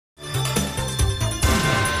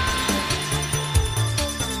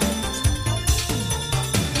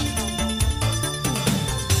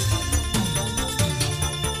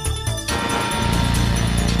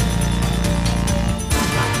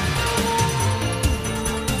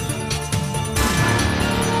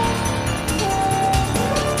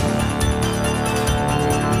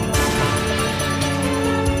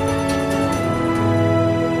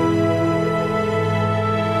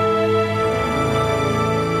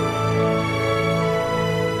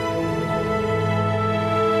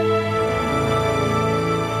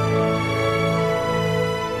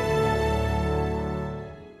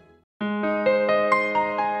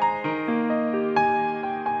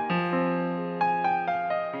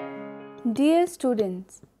Dear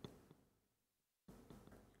students,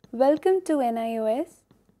 welcome to NIOS.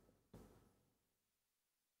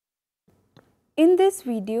 In this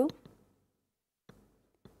video,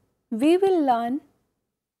 we will learn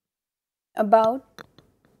about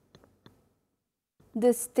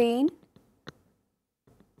the stain,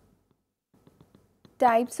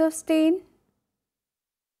 types of stain,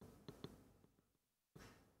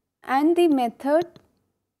 and the method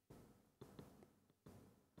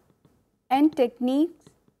and techniques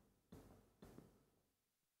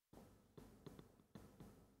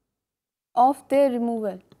of their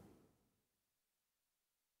removal.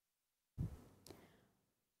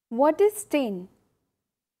 What is stain?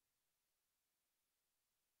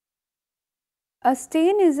 A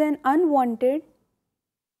stain is an unwanted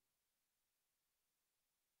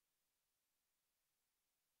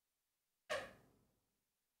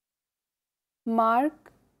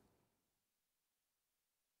mark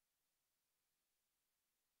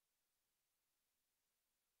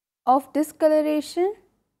of discoloration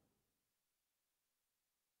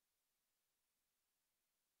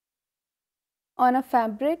on a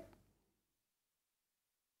fabric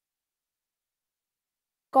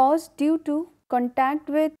caused due to contact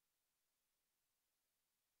with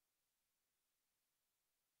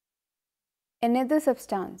another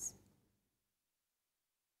substance.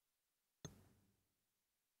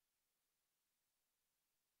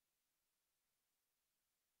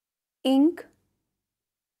 Ink,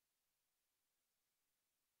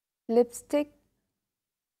 lipstick,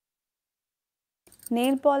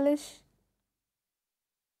 nail polish,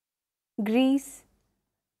 grease,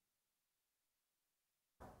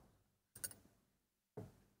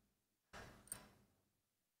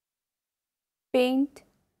 paint,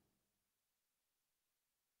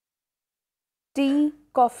 tea,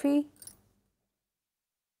 coffee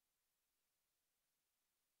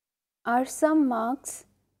are some marks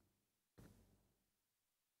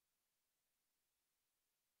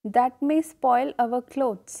that may spoil our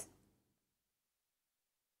clothes.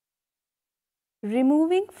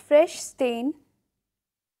 Removing fresh stain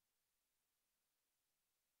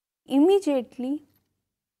immediately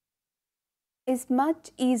is much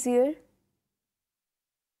easier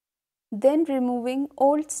than removing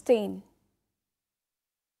old stain.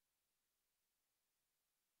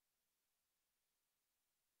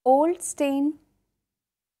 Old stain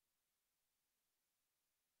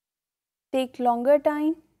take longer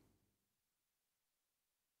time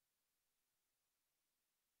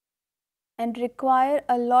and require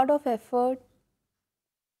a lot of effort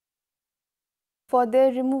for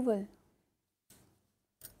their removal.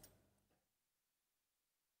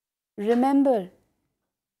 Remember,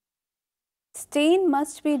 stain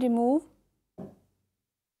must be removed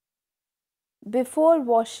before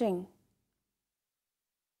washing,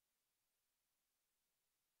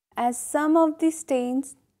 as some of the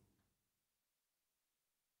stains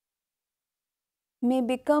may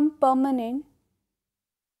become permanent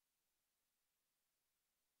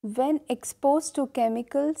when exposed to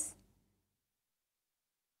chemicals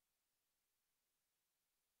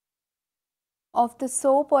of the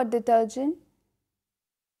soap or detergent,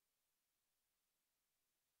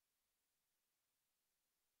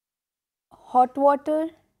 hot water,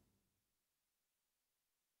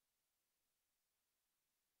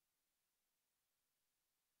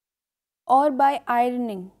 or by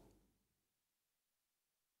ironing.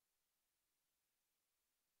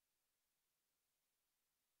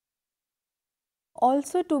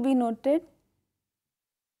 Also to be noted,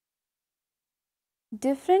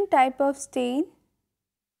 different type of stain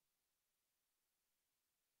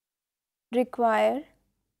require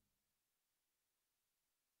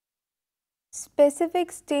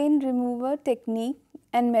specific stain remover technique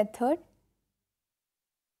and method.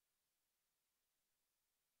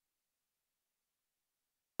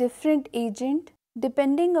 Different agent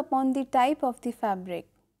depending upon the type of the fabric.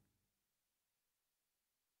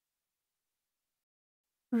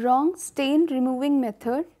 Wrong stain removing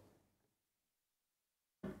method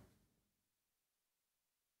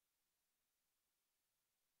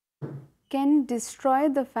can destroy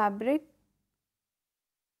the fabric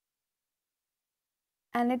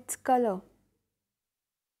and its color.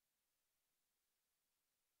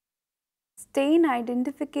 Stain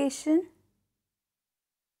identification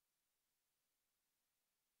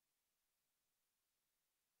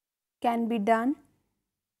can be done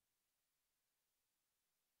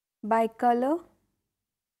by color,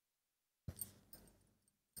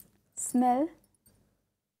 smell,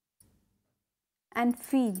 and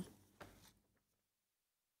feel.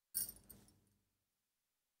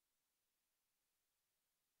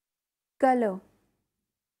 Color.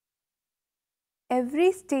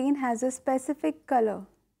 Every stain has a specific color.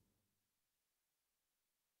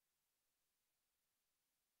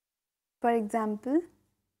 For example,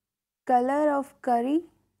 color of curry,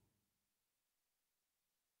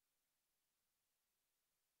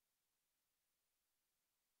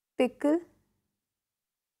 pickle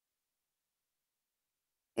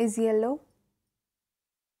is yellow,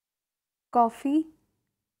 coffee,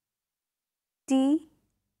 tea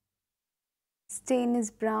stain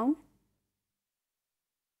is brown,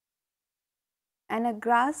 and a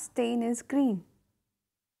grass stain is green,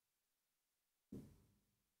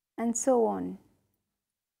 and so on.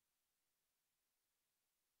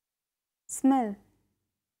 Smell.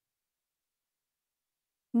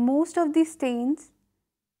 Most of the stains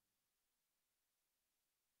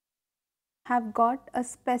have got a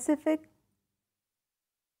specific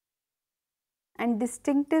and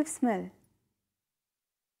distinctive smell,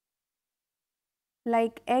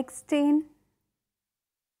 like egg stain,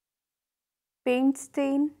 paint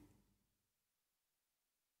stain,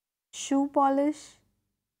 shoe polish,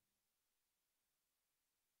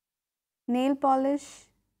 nail polish.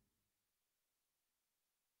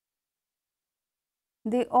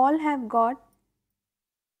 They all have got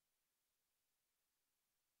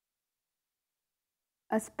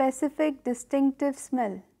a specific distinctive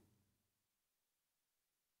smell.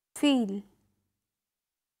 Feel.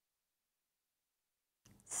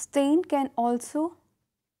 Stain can also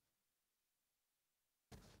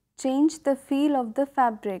change the feel of the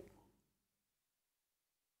fabric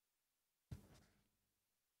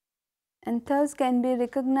and thus can be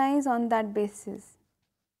recognized on that basis.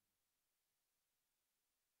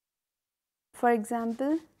 For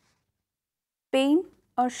example, paint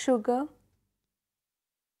or sugar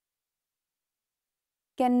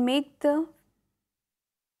can make the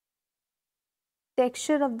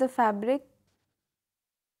texture of the fabric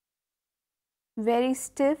very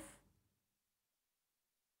stiff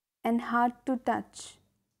and hard to touch,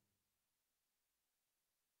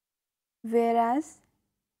 whereas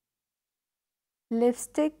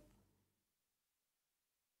lipstick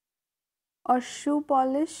or shoe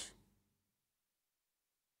polish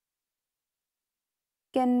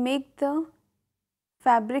can make the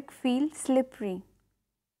fabric feel slippery.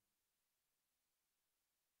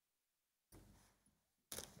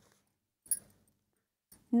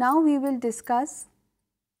 Now we will discuss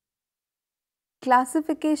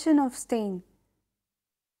classification of stain.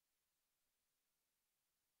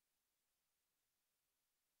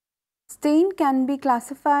 Stain can be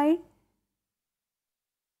classified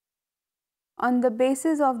on the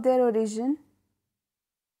basis of their origin,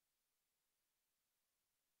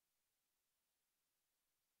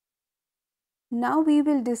 now we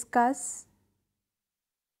will discuss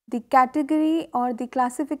the category or the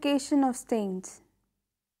classification of stains.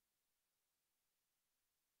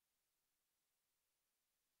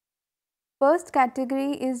 First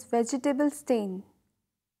category is vegetable stain.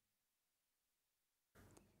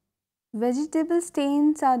 Vegetable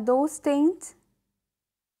stains are those stains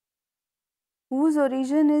whose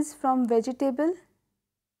origin is from vegetable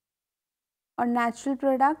or natural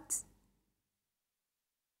products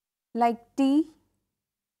like tea,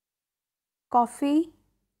 coffee,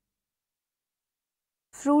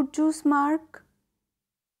 fruit juice mark,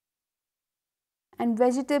 and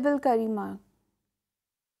vegetable curry mark.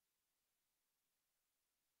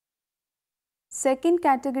 Second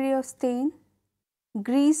category of stain,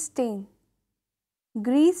 grease stain.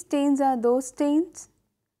 Grease stains are those stains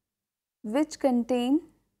which contain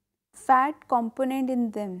fat component in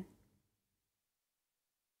them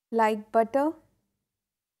like butter,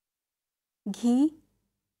 ghee,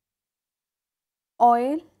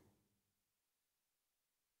 oil,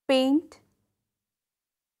 paint,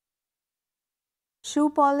 shoe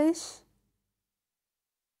polish,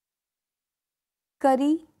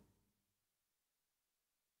 curry.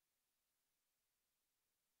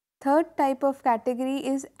 Third type of category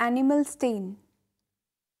is animal stain.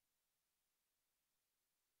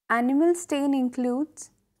 Animal stain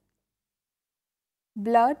includes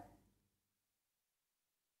blood,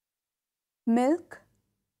 milk,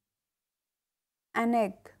 and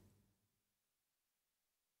egg.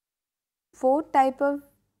 Fourth type of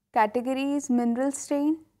category is mineral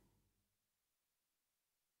stain.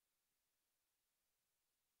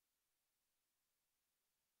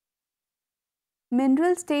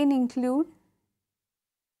 Mineral stain include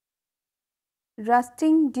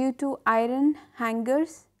rusting due to iron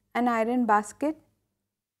hangers and iron basket,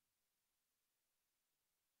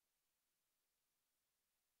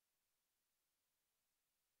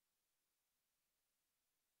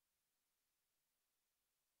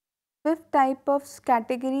 fifth type of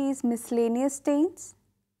category is miscellaneous stains.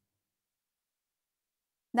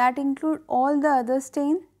 That include all the other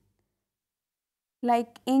stain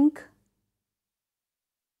like ink,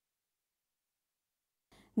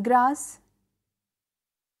 grass,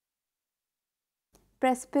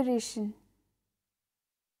 perspiration.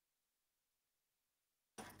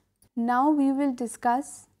 Now we will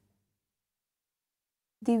discuss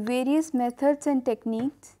the various methods and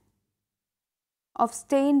techniques of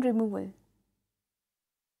stain removal.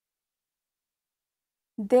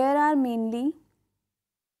 There are mainly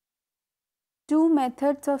two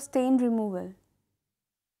methods of stain removal.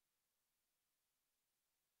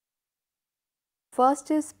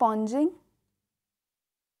 First is sponging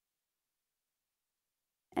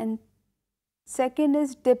and second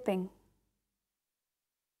is dipping.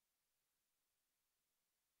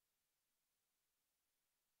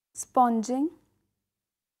 Sponging.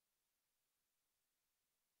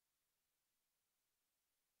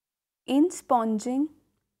 In sponging,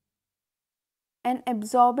 an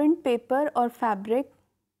absorbent paper or fabric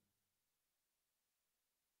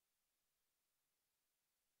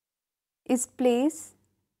is placed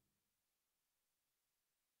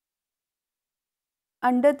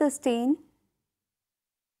under the stain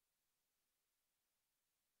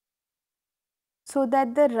so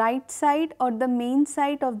that the right side or the main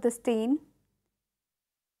side of the stain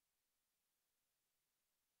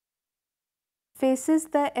faces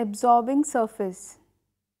the absorbing surface.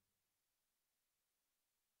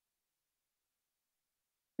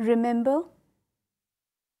 Remember,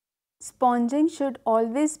 sponging should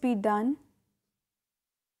always be done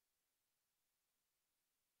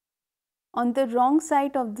on the wrong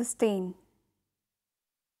side of the stain.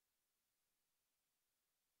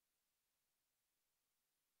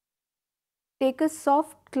 Take a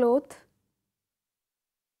soft cloth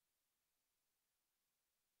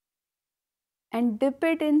and dip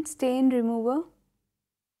it in stain remover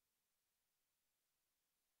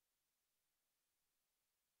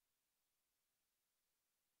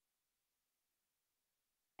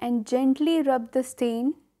and gently rub the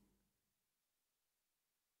stain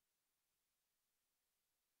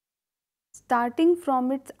starting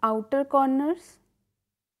from its outer corners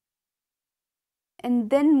and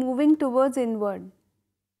then moving towards inward,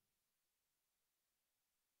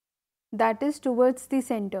 that is towards the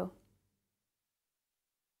center.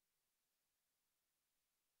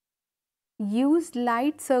 Use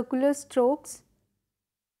light circular strokes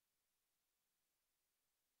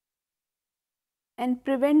and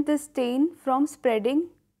prevent the stain from spreading.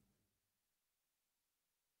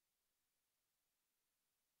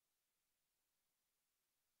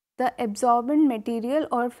 The absorbent material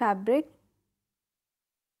or fabric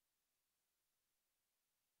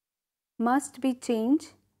must be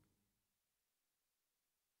changed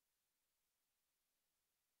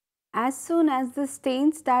as soon as the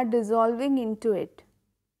stains start dissolving into it.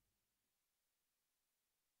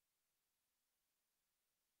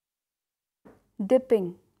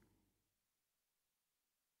 Dipping.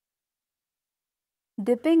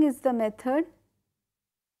 Dipping is the method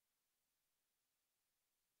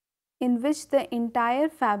in which the entire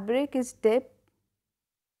fabric is dipped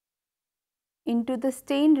into the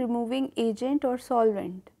stain removing agent or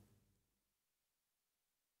solvent.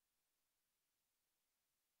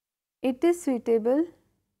 It is suitable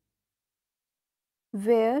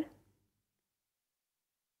where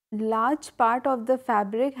large part of the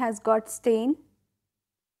fabric has got stain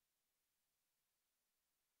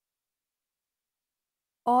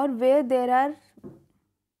or where there are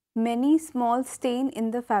many small stains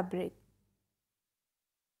in the fabric.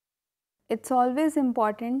 It's always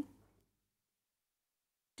important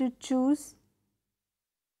to choose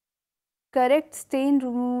correct stain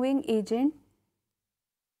removing agent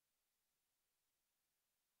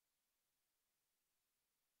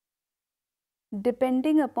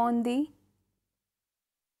depending upon the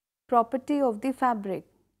property of the fabric.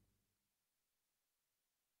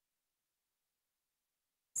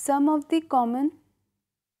 Some of the common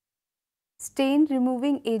stain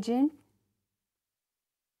removing agent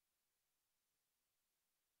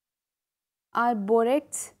are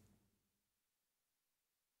borax,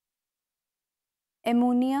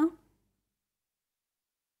 ammonia,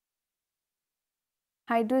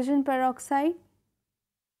 hydrogen peroxide,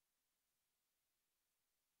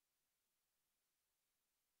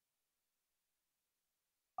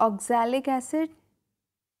 oxalic acid,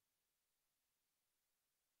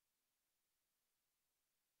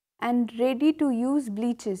 and ready to use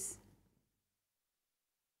bleaches.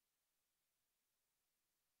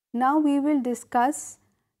 Now we will discuss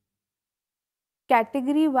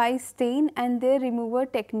category wise stain and their remover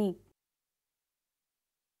technique.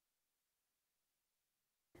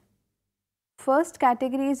 First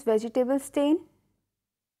category is vegetable stain,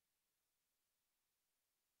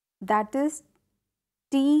 that is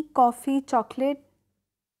tea, coffee, chocolate.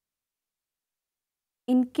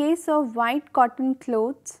 In case of white cotton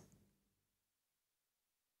clothes,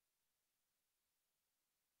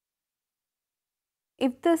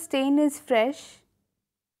 if the stain is fresh,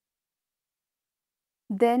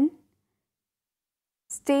 then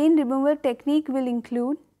stain removal technique will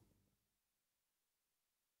include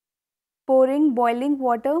pouring boiling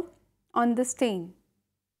water on the stain.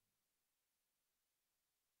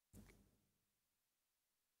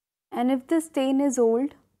 And if the stain is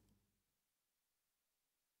old,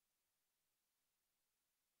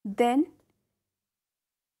 then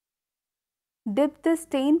dip the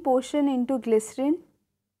stain portion into glycerin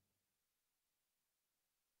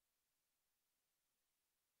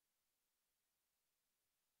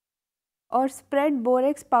or spread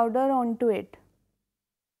borax powder onto it.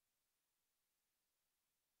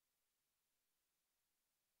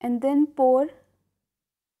 And then pour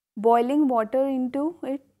boiling water into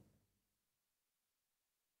it.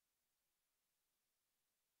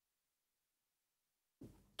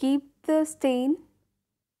 Keep the stain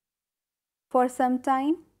for some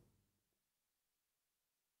time.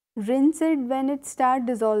 Rinse it when it starts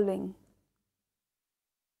dissolving.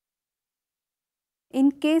 In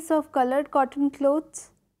case of colored cotton clothes,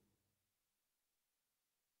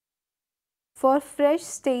 for fresh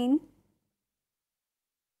stain,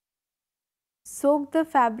 soak the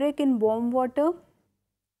fabric in warm water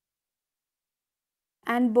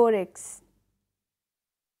and borax.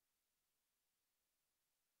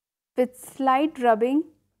 With slight rubbing,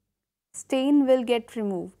 stain will get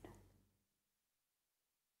removed.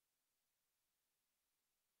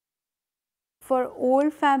 For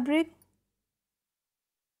old fabric,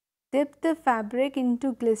 dip the fabric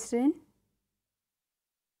into glycerin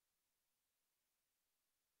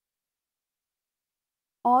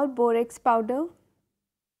or borax powder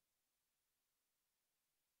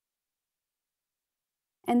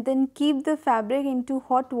and then keep the fabric into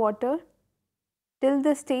hot water till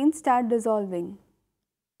the stain start dissolving.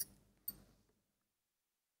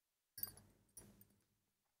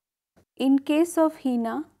 In case of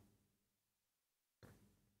henna,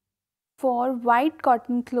 for white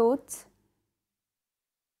cotton clothes,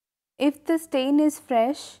 if the stain is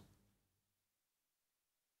fresh,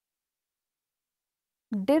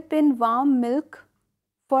 dip in warm milk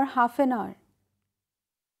for half an hour.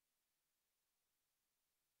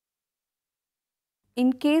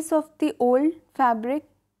 In case of the old fabric,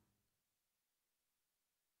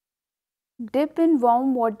 dip in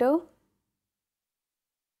warm water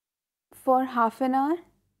for half an hour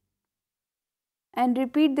and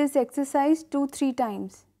repeat this exercise 2-3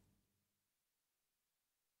 times.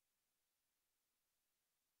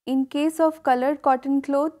 In case of colored cotton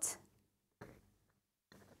clothes,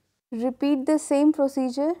 repeat the same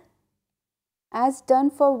procedure as done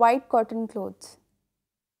for white cotton clothes.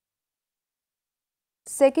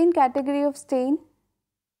 Second category of stain,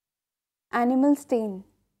 animal stain.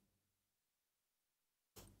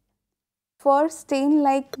 For stain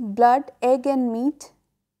like blood, egg and meat,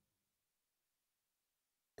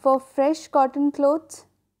 for fresh cotton clothes,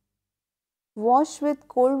 wash with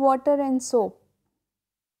cold water and soap.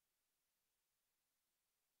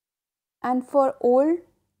 And for old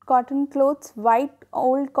cotton clothes, white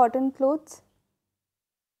old cotton clothes,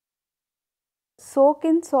 soak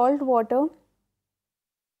in salt water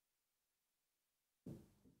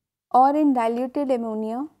or in diluted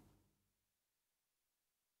ammonia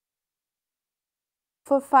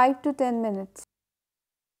for 5 to 10 minutes.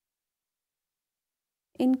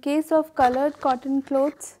 In case of colored cotton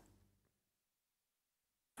clothes,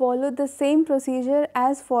 follow the same procedure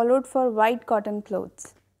as followed for white cotton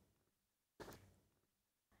clothes.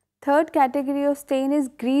 Third category of stain is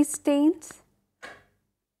grease stains.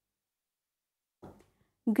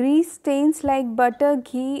 Grease stains like butter,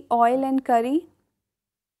 ghee, oil and curry.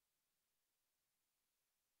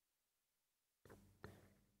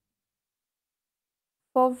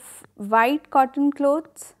 For white cotton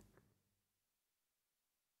clothes,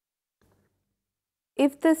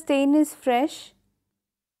 if the stain is fresh,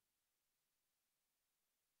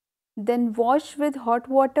 then wash with hot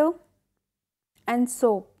water and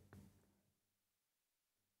soap.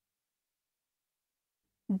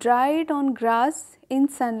 Dry it on grass in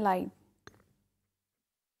sunlight.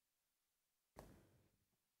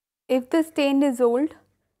 If the stain is old,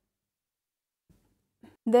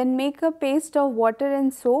 then make a paste of water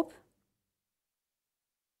and soap.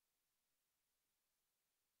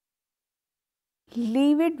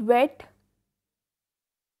 Leave it wet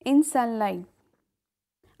in sunlight.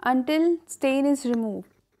 until stain is removed.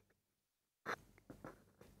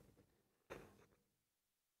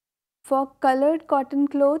 For colored cotton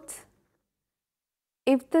clothes,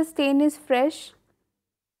 if the stain is fresh,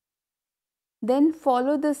 then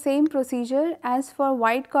follow the same procedure as for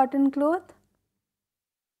white cotton cloth,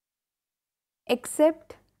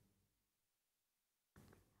 except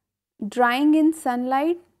drying in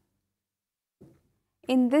sunlight.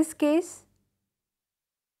 In this case,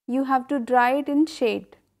 you have to dry it in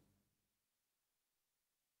shade.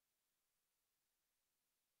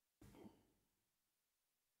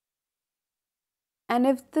 And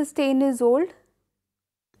if the stain is old,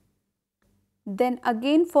 then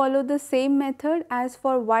again follow the same method as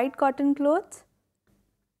for white cotton clothes,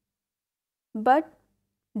 but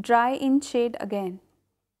dry in shade again.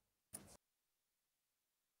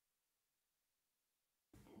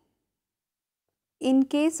 In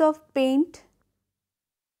case of paint,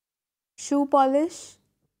 shoe polish,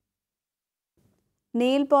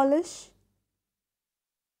 nail polish,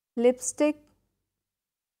 lipstick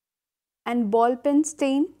and ball pen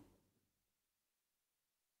stain,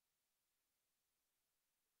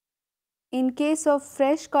 in case of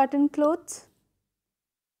fresh cotton clothes,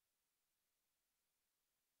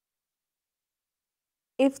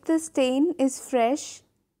 if the stain is fresh,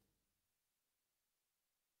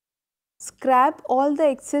 scrap all the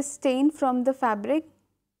excess stain from the fabric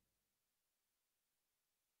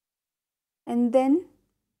and then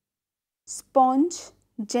sponge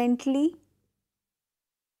gently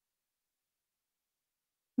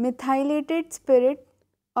methylated spirit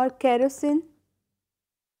or kerosene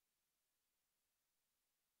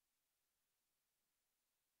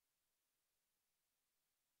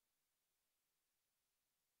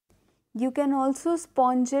You can also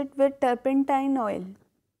sponge it with turpentine oil.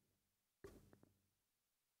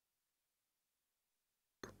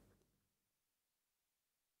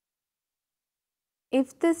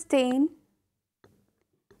 If the stain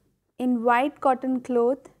in white cotton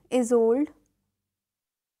cloth is old,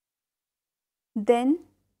 then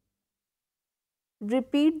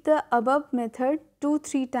repeat the above method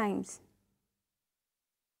 2-3 times.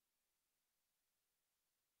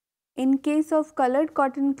 In case of colored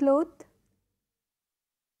cotton cloth,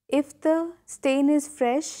 if the stain is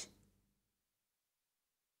fresh,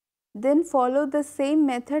 then follow the same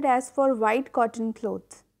method as for white cotton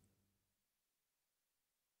cloth.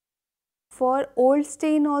 For old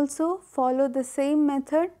stain also follow the same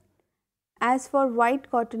method as for white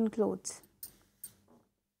cotton clothes.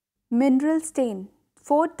 Mineral stain,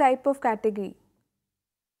 4th type of category.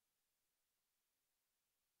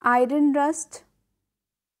 Iron rust.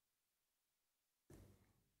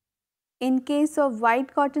 In case of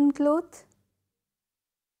white cotton cloth,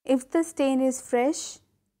 if the stain is fresh,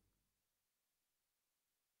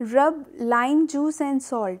 rub lime juice and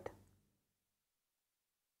salt.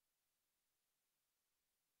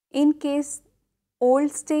 In case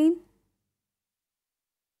old stain,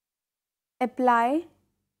 apply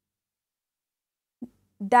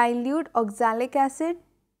dilute oxalic acid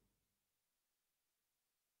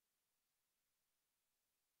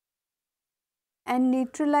and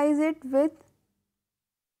neutralize it with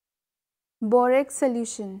borax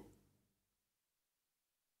solution.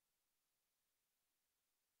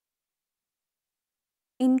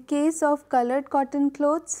 In case of colored cotton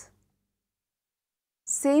clothes,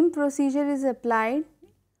 same procedure is applied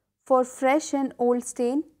for fresh and old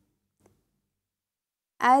stain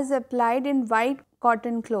as applied in white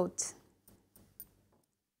cotton clothes.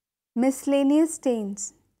 Miscellaneous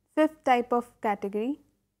stains, 5th type of category.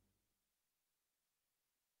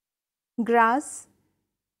 Grass.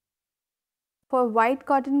 For white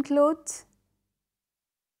cotton clothes,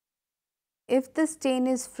 if the stain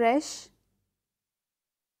is fresh,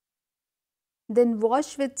 then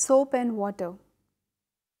wash with soap and water.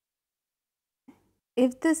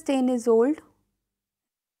 If the stain is old,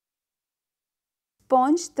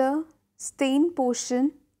 sponge the stain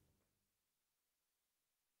portion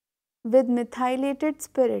with methylated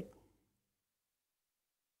spirit.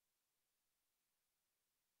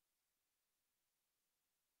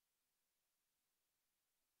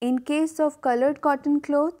 In case of colored cotton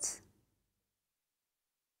clothes,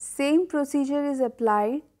 same procedure is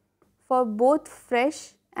applied for both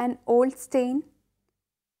fresh and old stain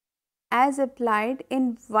as applied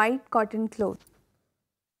in white cotton cloth.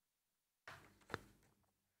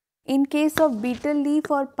 In case of betel leaf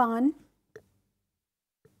or pan,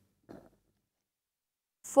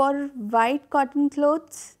 for white cotton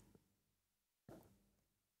clothes,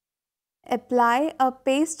 apply a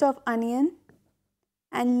paste of onion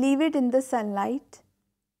and leave it in the sunlight.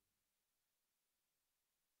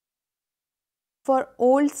 For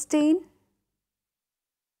old stain,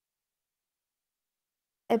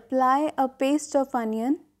 apply a paste of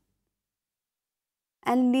onion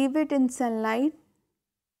and leave it in sunlight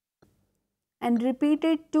and repeat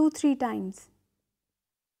it 2-3 times.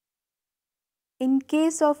 In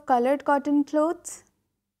case of colored cotton clothes,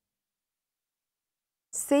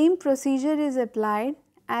 same procedure is applied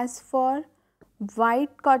as for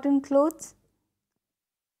white cotton clothes,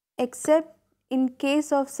 except in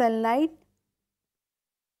case of sunlight,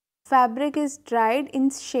 fabric is dried in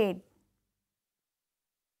shade.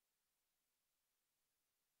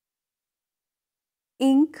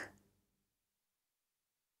 Ink.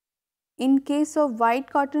 In case of white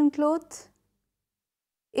cotton clothes,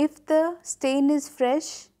 if the stain is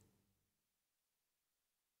fresh,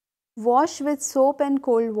 wash with soap and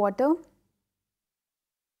cold water.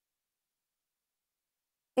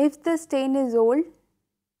 If the stain is old,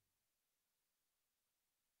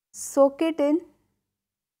 soak it in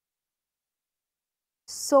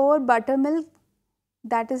sour buttermilk,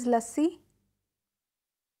 that is lassi,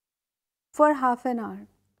 for half an hour.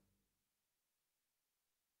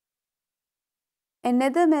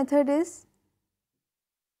 Another method is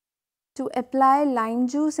to apply lime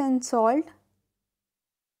juice and salt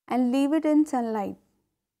and leave it in sunlight.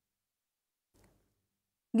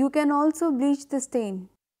 You can also bleach the stain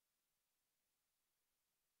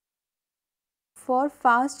for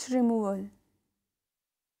fast removal.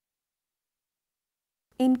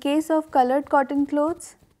 In case of colored cotton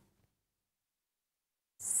clothes,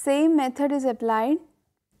 same method is applied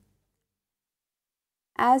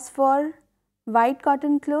as for white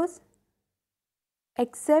cotton clothes,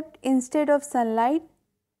 except instead of sunlight,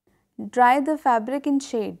 dry the fabric in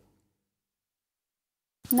shade.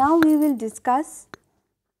 Now we will discuss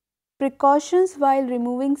precautions while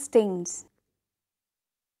removing stains.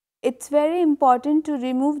 It's very important to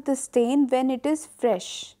remove the stain when it is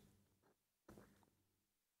fresh.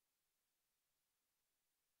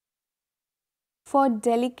 For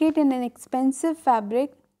delicate and inexpensive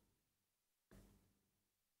fabric,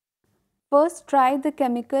 first try the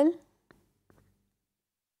chemical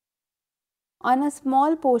on a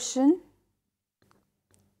small portion,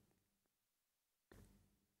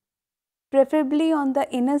 preferably on the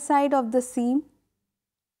inner side of the seam,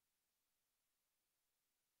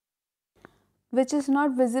 which is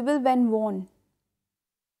not visible when worn.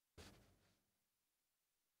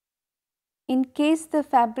 In case the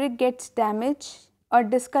fabric gets damaged or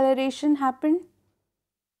discoloration happen,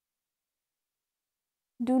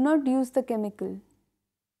 do not use the chemical.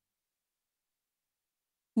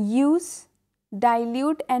 Use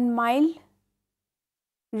dilute and mild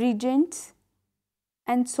reagents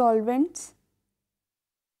and solvents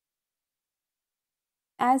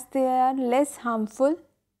as they are less harmful.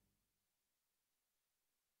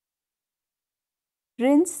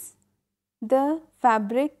 Rinse the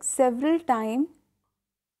fabric several times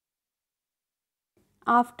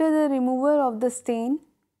after the removal of the stain.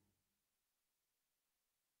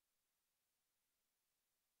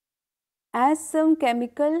 As some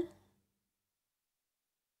chemical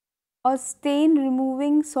or stain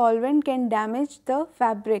removing solvent can damage the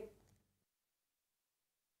fabric.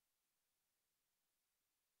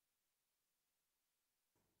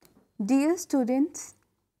 Dear students,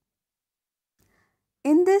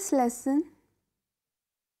 in this lesson,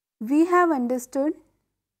 we have understood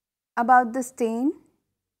about the stain,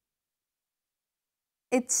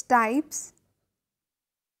 its types,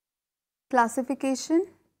 classification,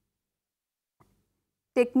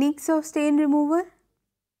 techniques of stain removal,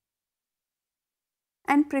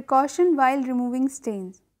 and precaution while removing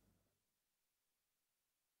stains.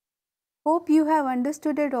 Hope you have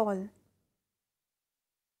understood it all.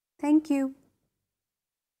 Thank you.